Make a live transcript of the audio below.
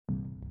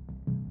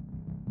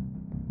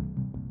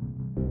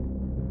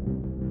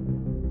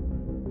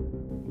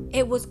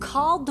It was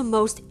called the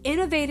most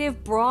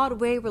innovative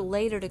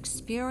Broadway-related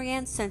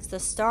experience since the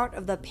start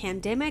of the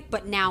pandemic,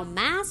 but now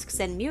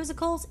Masks and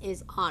Musicals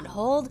is on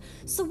hold.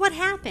 So what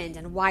happened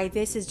and why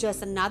this is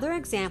just another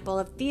example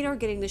of theater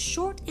getting the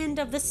short end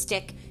of the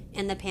stick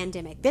in the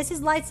pandemic. This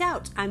is Lights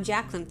Out. I'm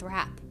Jacqueline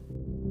Thrapp.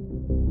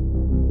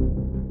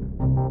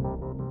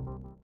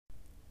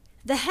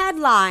 The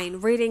headline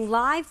reading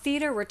Live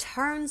Theater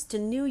returns to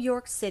New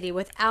York City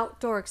with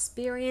outdoor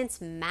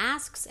experience,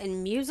 Masks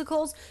and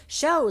Musicals.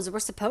 Shows were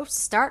supposed to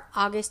start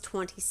August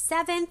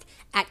 27th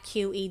at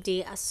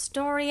QED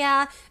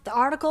Astoria. The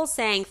article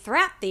saying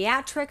Thrapp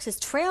Theatrics is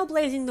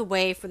trailblazing the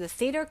way for the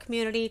theater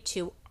community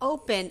to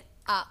open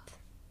up.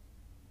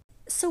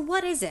 So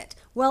what is it?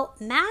 Well,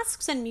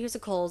 Masks and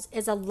Musicals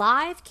is a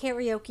live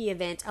karaoke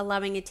event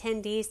allowing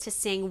attendees to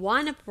sing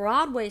one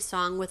Broadway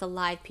song with a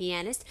live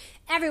pianist.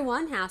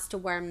 Everyone has to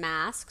wear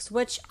masks,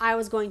 which I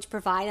was going to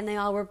provide, and they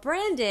all were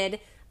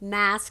branded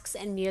Masks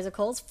and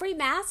Musicals, free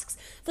masks.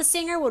 The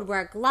singer would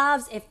wear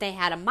gloves if they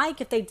had a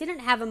mic. If they didn't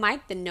have a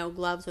mic, then no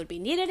gloves would be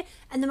needed.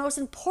 And the most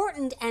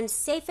important and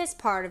safest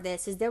part of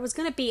this is there was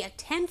going to be a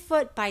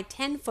 10-foot by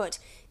 10-foot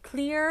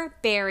clear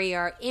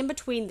barrier in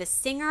between the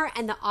singer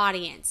and the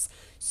audience.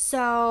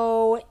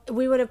 So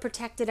we would have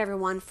protected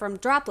everyone from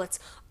droplets.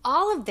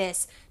 All of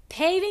this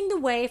paving the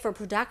way for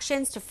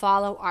productions to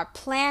follow our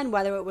plan,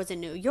 whether it was in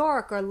New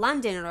York or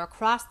London or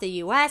across the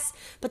U.S.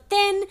 But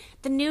then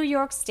the New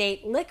York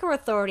State Liquor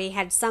Authority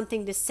had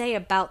something to say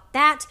about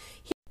that.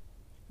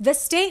 The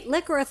State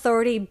Liquor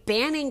Authority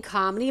banning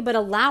comedy but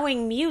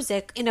allowing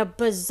music in a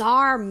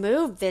bizarre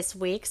move this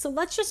week. So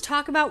let's just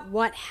talk about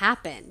what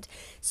happened.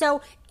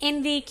 So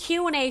in the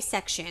Q&A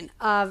section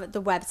of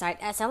the website,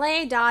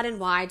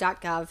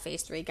 sla.ny.gov,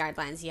 Phase 3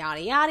 guidelines,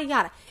 yada, yada,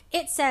 yada,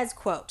 it says,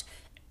 quote,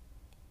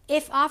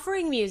 if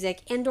offering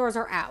music indoors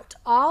or out,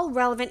 all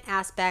relevant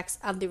aspects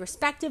of the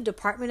respective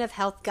Department of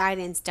Health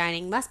guidance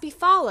dining must be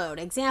followed.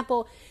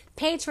 Example,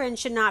 patrons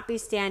should not be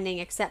standing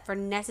except for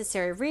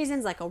necessary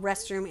reasons like a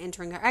restroom,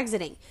 entering or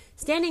exiting.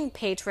 Standing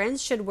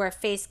patrons should wear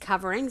face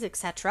coverings,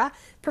 etc.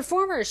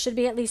 Performers should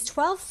be at least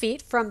 12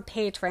 feet from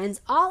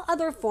patrons. All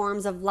other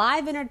forms of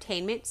live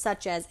entertainment,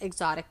 such as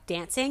exotic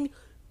dancing,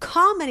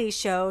 comedy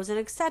shows, and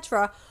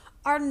etc.,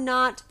 are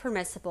not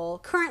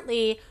permissible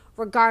currently,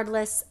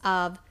 regardless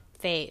of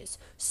phase.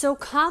 So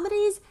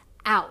comedy's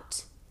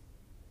out.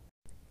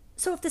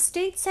 So if the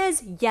state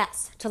says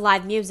yes to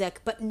live music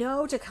but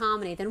no to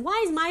comedy, then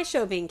why is my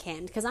show being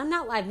canned? Because I'm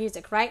not live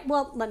music, right?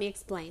 Well, let me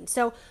explain.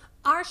 So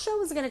our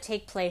show is going to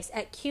take place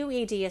at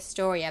QED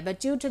Astoria, but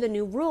due to the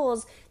new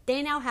rules,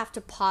 they now have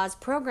to pause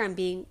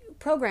programming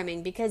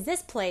because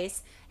this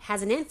place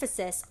has an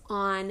emphasis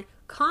on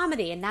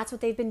comedy, and that's what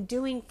they've been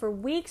doing for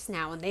weeks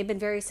now, and they've been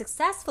very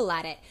successful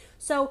at it.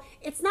 So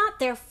it's not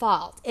their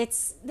fault.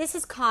 This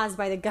is caused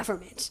by the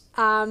government.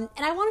 And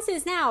I want to say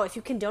this now, if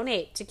you can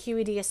donate to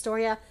QED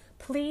Astoria,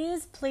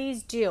 please,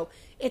 please do.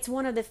 It's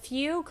one of the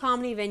few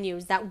comedy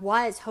venues that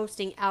was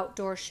hosting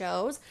outdoor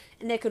shows,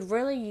 and they could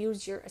really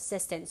use your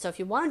assistance. So if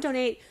you want to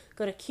donate,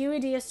 go to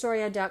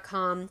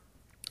QEDAstoria.com.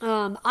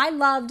 I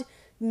loved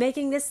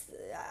making this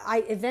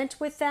event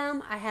with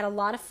them. I had a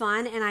lot of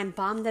fun, and I'm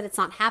bummed that it's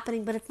not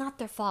happening, but it's not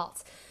their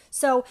fault.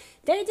 So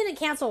they didn't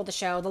cancel the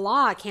show. The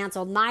law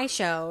canceled my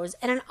shows,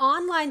 and an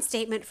online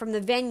statement from the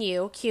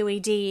venue,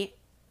 QED,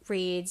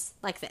 reads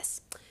like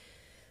this.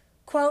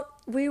 Quote,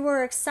 we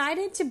were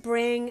excited to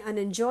bring an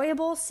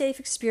enjoyable, safe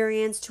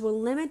experience to a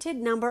limited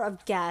number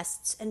of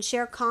guests and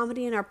share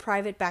comedy in our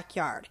private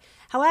backyard.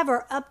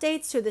 However,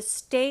 updates to the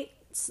State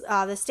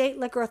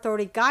Liquor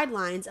Authority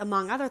guidelines,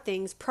 among other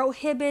things,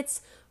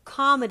 prohibits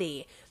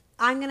comedy.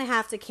 I'm going to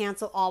have to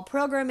cancel all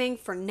programming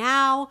for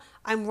now.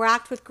 I'm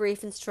racked with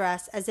grief and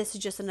stress as this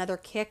is just another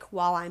kick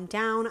while I'm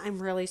down.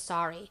 I'm really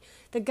sorry.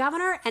 The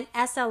governor and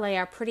SLA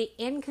are pretty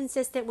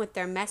inconsistent with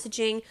their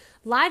messaging.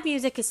 Live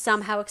music is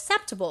somehow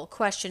acceptable, ?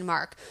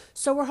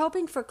 So we're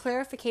hoping for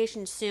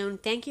clarification soon.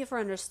 Thank you for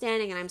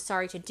understanding, and I'm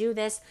sorry to do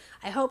this.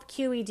 I hope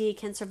QED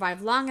can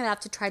survive long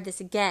enough to try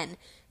this again.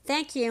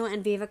 Thank you,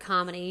 and Viva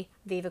Comedy,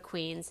 Viva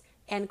Queens,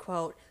 end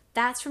quote.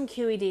 That's from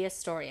QED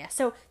Astoria.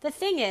 So the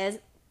thing is,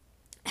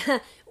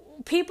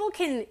 people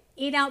can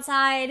eat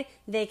outside,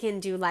 they can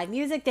do live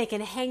music, they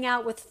can hang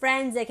out with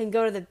friends, they can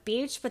go to the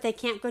beach, but they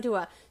can't go to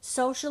a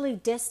socially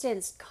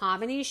distanced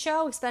comedy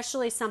show,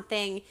 especially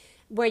something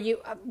where you,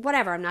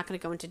 whatever, I'm not going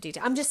to go into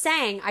detail. I'm just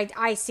saying,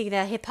 I see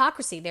the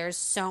hypocrisy. There's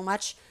so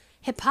much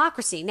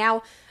hypocrisy.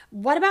 Now,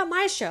 what about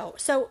my show?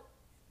 So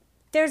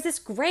there's this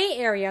gray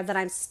area that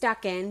I'm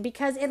stuck in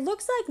because it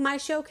looks like my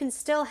show can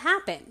still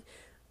happen.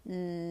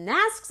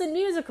 Masks and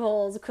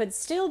Musicals could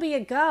still be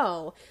a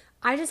go.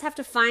 I just have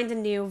to find a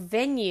new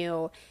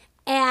venue,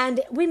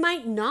 and we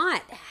might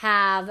not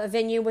have a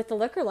venue with the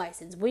liquor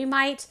license. We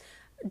might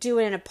do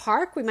it in a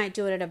park. We might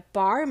do it at a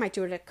bar. We might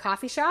do it at a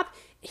coffee shop.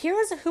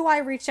 Here's who I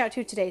reached out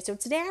to today. So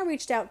today I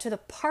reached out to the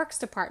Parks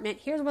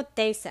Department. Here's what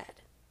they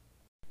said.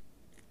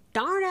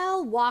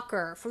 Darnell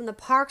Walker from the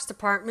Parks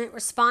Department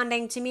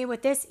responding to me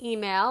with this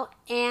email,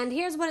 and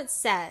here's what it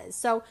says.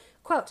 So,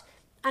 quote,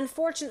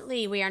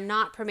 Unfortunately, we are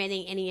not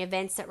permitting any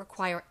events that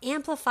require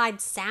amplified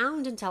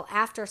sound until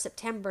after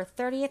September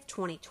 30th,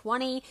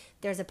 2020.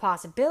 There's a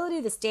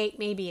possibility this date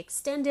may be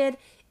extended.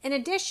 In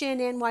addition,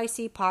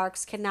 NYC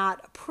Parks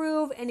cannot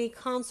approve any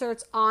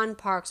concerts on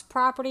Parks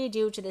property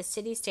due to the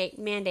city-state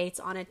mandates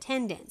on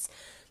attendance.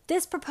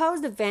 This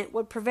proposed event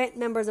would prevent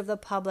members of the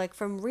public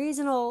from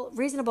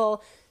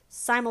reasonable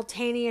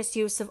simultaneous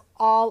use of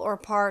all or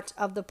part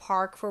of the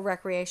park for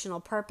recreational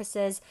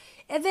purposes.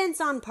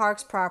 Events on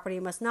Parks property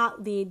must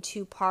not lead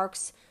to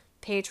Parks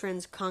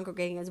patrons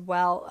congregating as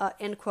well.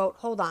 End quote.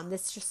 Hold on.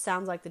 This just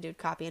sounds like the dude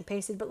copy and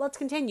pasted, but let's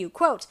continue.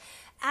 Quote,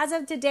 as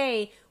of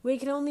today, we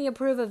can only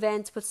approve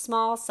events with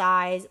small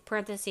size,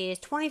 parentheses,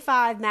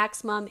 25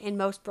 maximum in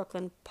most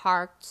Brooklyn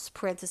parks,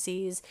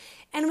 parentheses,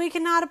 and we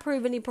cannot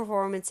approve any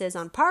performances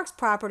on Parks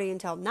property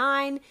until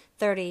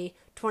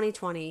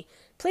 9/30/2020.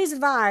 Please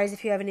advise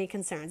if you have any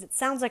concerns. It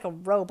sounds like a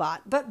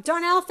robot. But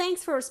Darnell,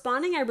 thanks for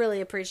responding. I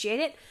really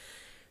appreciate it.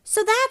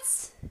 So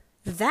that's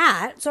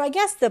that. So I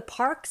guess the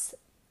parks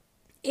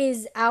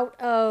is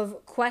out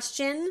of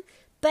question.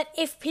 But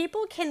if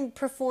people can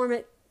perform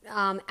it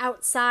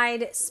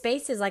outside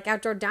spaces, like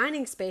outdoor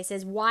dining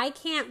spaces, why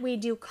can't we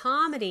do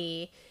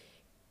comedy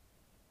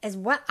as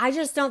well? I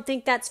just don't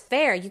think that's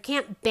fair. You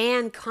can't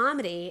ban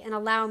comedy and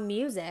allow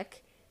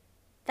music.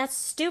 That's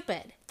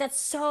stupid. That's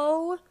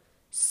so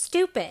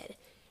stupid.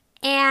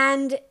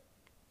 And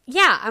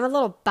yeah, I'm a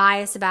little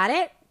biased about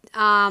it.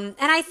 And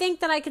I think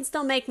that I can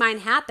still make mine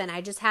happen.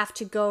 I just have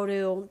to go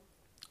to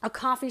a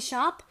coffee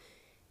shop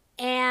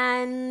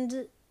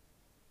and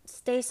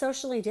stay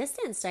socially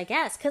distanced, I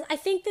guess. Because I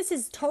think this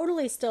is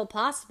totally still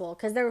possible.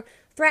 Because they're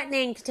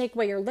threatening to take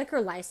away your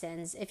liquor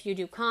license if you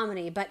do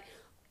comedy. But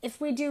if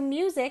we do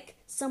music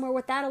somewhere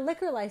without a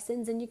liquor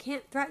license, and you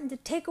can't threaten to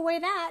take away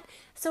that.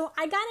 So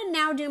I got to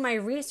now do my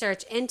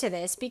research into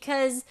this,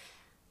 because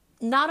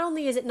not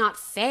only is it not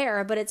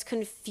fair, but it's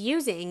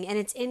confusing and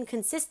it's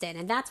inconsistent.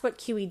 And that's what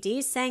QED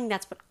is saying.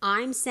 That's what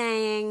I'm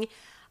saying.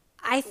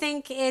 I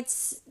think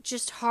it's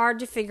just hard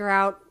to figure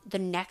out the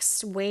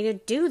next way to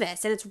do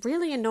this. And it's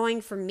really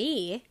annoying for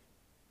me.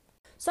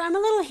 So I'm a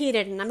little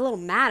heated and I'm a little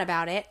mad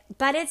about it.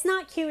 But it's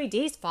not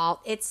QED's fault.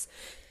 It's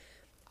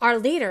our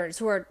leaders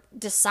who are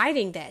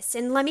deciding this.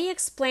 And let me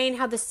explain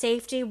how the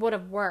safety would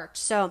have worked.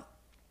 So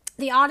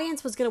the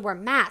audience was going to wear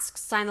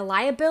masks, sign a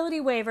liability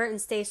waiver, and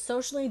stay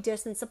socially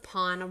distanced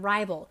upon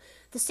arrival.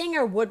 The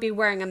singer would be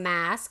wearing a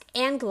mask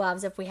and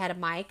gloves if we had a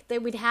mic.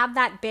 We'd have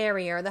that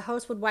barrier. The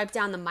host would wipe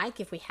down the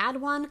mic if we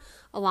had one,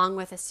 along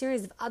with a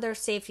series of other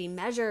safety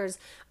measures.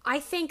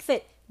 I think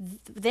that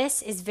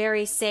this is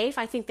very safe.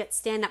 I think that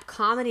stand-up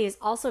comedy is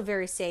also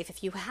very safe.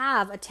 If you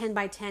have a 10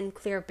 by 10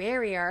 clear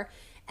barrier,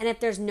 and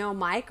if there's no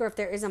mic, or if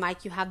there is a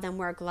mic, you have them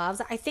wear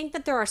gloves. I think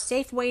that there are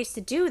safe ways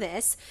to do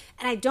this.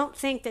 And I don't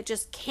think that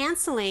just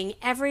canceling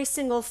every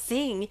single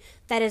thing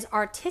that is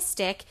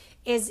artistic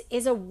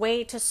is a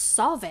way to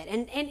solve it.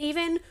 And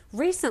even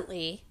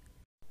recently,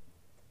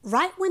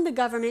 right when the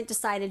government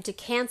decided to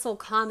cancel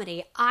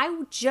comedy,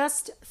 I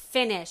just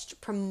finished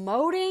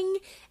promoting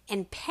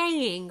and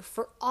paying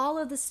for all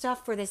of the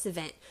stuff for this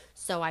event.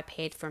 So I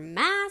paid for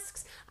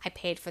masks, I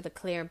paid for the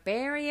clear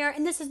barrier,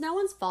 and this is no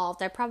one's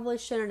fault. I probably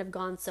shouldn't have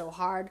gone so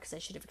hard because I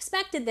should have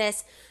expected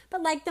this.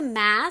 But like the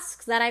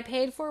masks that I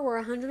paid for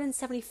were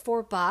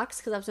 $174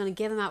 because I was going to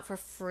give them out for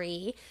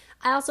free.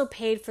 I also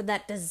paid for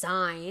that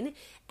design.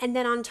 And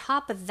then on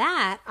top of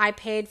that, I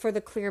paid for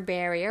the clear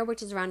barrier,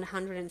 which is around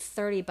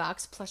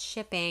 $130 plus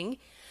shipping.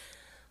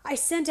 I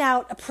sent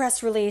out a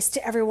press release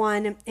to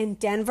everyone in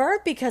Denver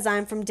because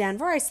I'm from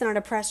Denver. I sent out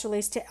a press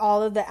release to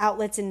all of the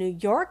outlets in New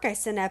York. I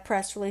sent out a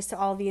press release to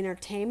all the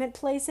entertainment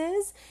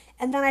places.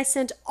 And then I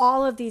sent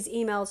all of these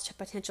emails to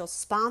potential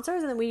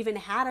sponsors. And then we even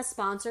had a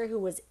sponsor who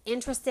was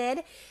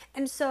interested.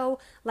 And so,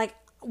 we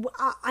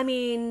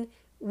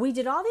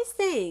did all these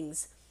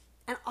things.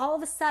 And all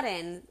of a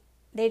sudden,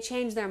 they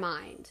changed their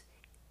mind.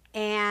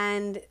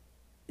 And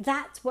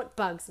that's what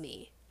bugs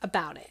me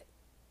about it.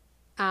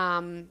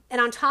 And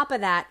on top of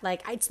that,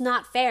 it's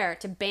not fair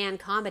to ban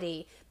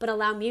comedy but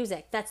allow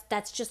music.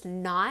 That's just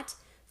not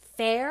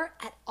fair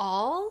at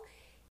all.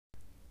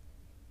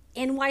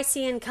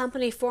 NYC and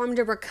Company formed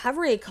a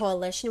recovery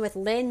coalition with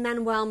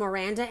Lin-Manuel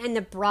Miranda and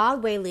the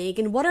Broadway League.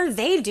 And what are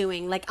they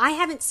doing? I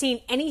haven't seen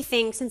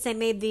anything since they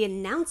made the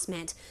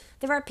announcement.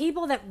 There are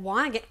people that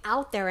want to get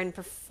out there and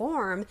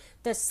perform.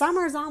 The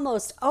summer's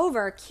almost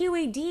over.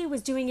 QED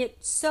was doing it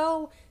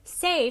so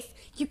safe.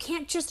 You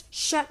can't just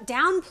shut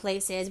down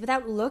places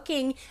without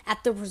looking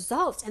at the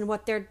results and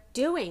what they're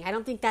doing. I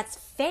don't think that's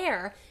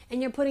fair.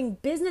 And you're putting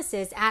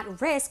businesses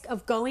at risk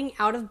of going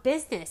out of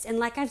business. And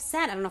like I've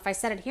said, I don't know if I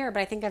said it here,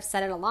 but I think I've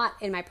said it a lot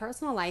in my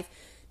personal life.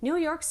 New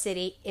York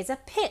City is a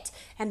pit.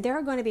 And there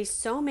are going to be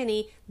so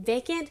many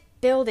vacant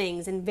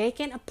buildings and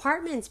vacant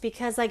apartments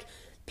because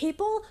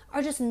people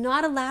are just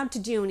not allowed to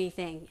do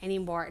anything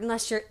anymore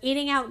unless you're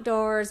eating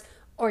outdoors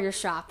or you're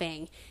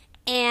shopping.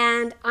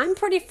 And I'm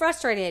pretty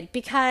frustrated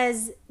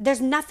because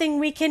there's nothing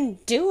we can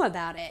do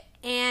about it.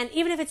 And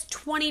even if it's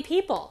 20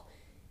 people.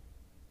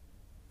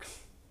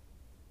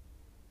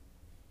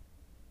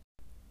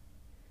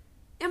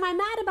 am I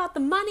mad about the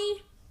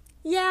money?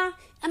 Yeah.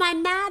 Am I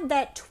mad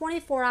that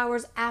 24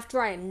 hours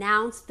after I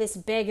announced this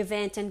big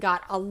event and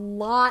got a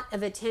lot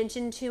of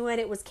attention to it,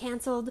 it was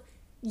canceled?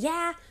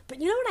 Yeah.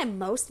 But you know what I'm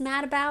most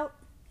mad about?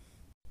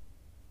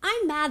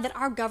 I'm mad that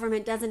our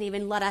government doesn't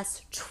even let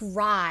us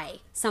try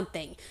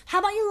something. How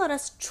about you let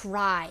us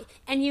try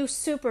and you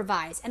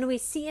supervise and we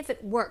see if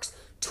it works?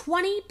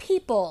 20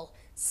 people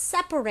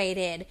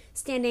separated,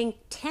 standing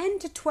 10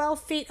 to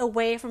 12 feet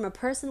away from a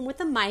person with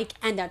a mic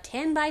and a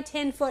 10 by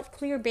 10 foot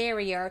clear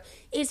barrier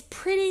is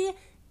pretty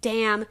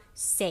damn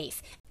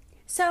safe.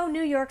 So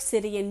New York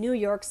City and New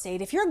York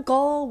State, if your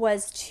goal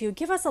was to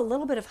give us a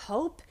little bit of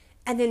hope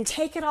and then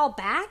take it all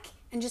back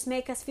and just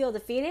make us feel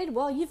defeated,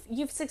 well,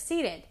 you've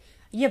succeeded.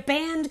 You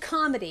banned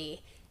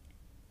comedy.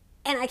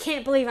 And I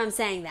can't believe I'm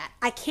saying that.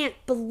 I can't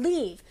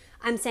believe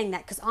I'm saying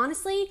that. Because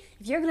honestly,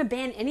 if you're going to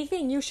ban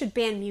anything, you should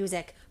ban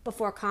music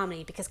before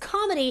comedy. Because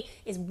comedy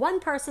is one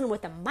person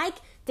with a mic.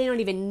 They don't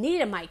even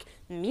need a mic.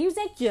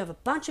 Music, you have a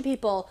bunch of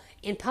people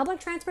in public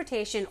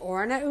transportation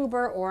or in an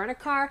Uber or in a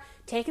car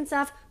taking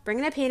stuff,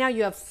 bringing a piano.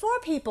 You have 4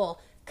 people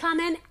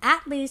coming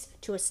at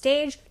least to a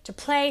stage to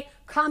play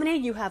comedy.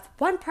 You have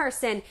one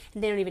person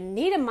and they don't even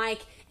need a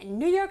mic. And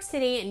New York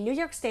City and New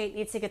York State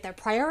needs to get their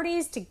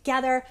priorities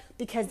together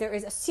because there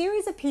is a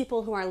series of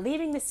people who are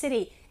leaving the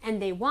city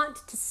and they want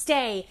to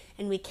stay.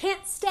 And we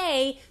can't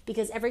stay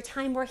because every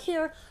time we're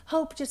here,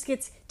 hope just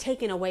gets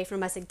taken away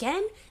from us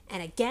again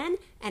and again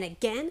and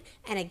again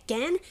and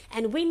again.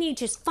 And we need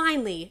to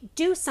finally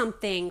do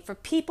something for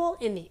people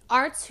in the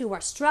arts who are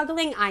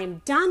struggling. I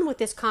am done with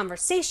this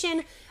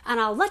conversation and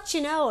I'll let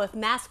you know if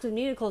Masks and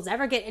Musicals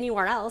ever get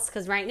anywhere else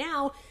because right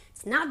now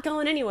it's not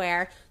going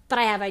anywhere. But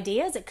I have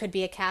ideas. It could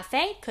be a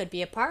cafe, could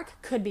be a park,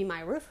 could be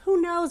my roof.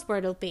 Who knows where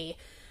it'll be?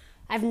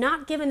 I've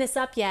not given this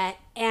up yet,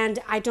 and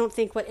I don't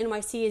think what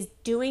NYC is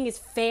doing is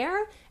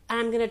fair, and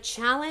I'm going to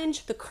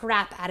challenge the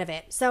crap out of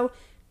it. So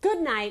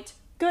good night,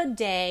 good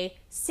day,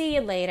 see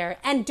you later,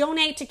 and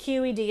donate to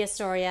QED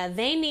Astoria.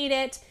 They need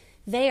it.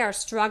 They are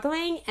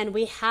struggling, and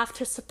we have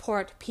to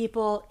support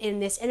people in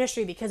this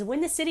industry because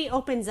when the city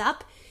opens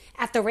up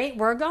at the rate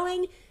we're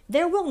going,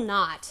 there will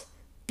not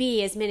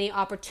be as many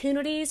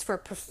opportunities for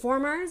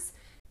performers.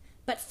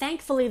 But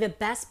thankfully, the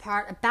best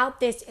part about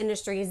this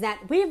industry is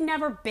that we've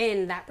never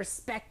been that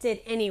respected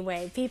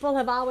anyway. People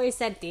have always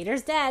said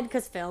theater's dead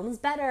because film's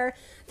better.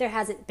 There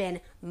hasn't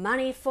been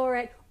money for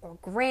it or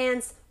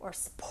grants or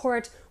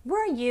support.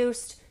 We're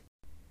used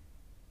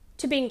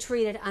to being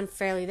treated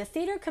unfairly. The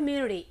theater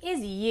community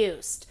is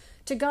used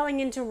to going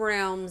into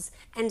rooms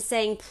and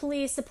saying,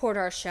 please support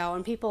our show,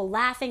 and people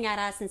laughing at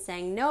us and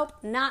saying, nope,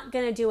 not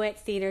gonna do it,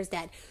 theater's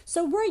dead.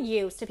 So we're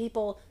used to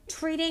people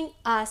treating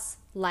us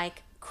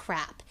like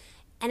crap.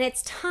 And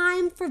it's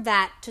time for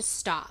that to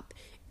stop.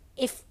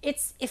 If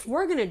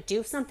we're gonna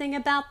do something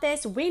about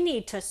this, we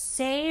need to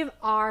save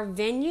our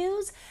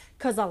venues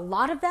because a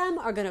lot of them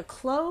are going to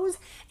close,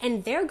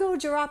 and there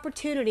goes your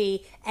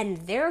opportunity, and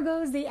there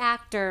goes the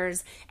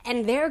actors,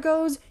 and there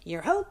goes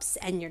your hopes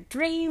and your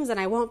dreams, and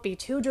I won't be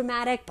too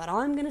dramatic, but all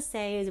I'm going to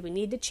say is we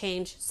need to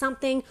change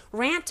something.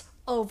 Rant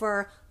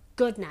over.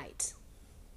 Good night.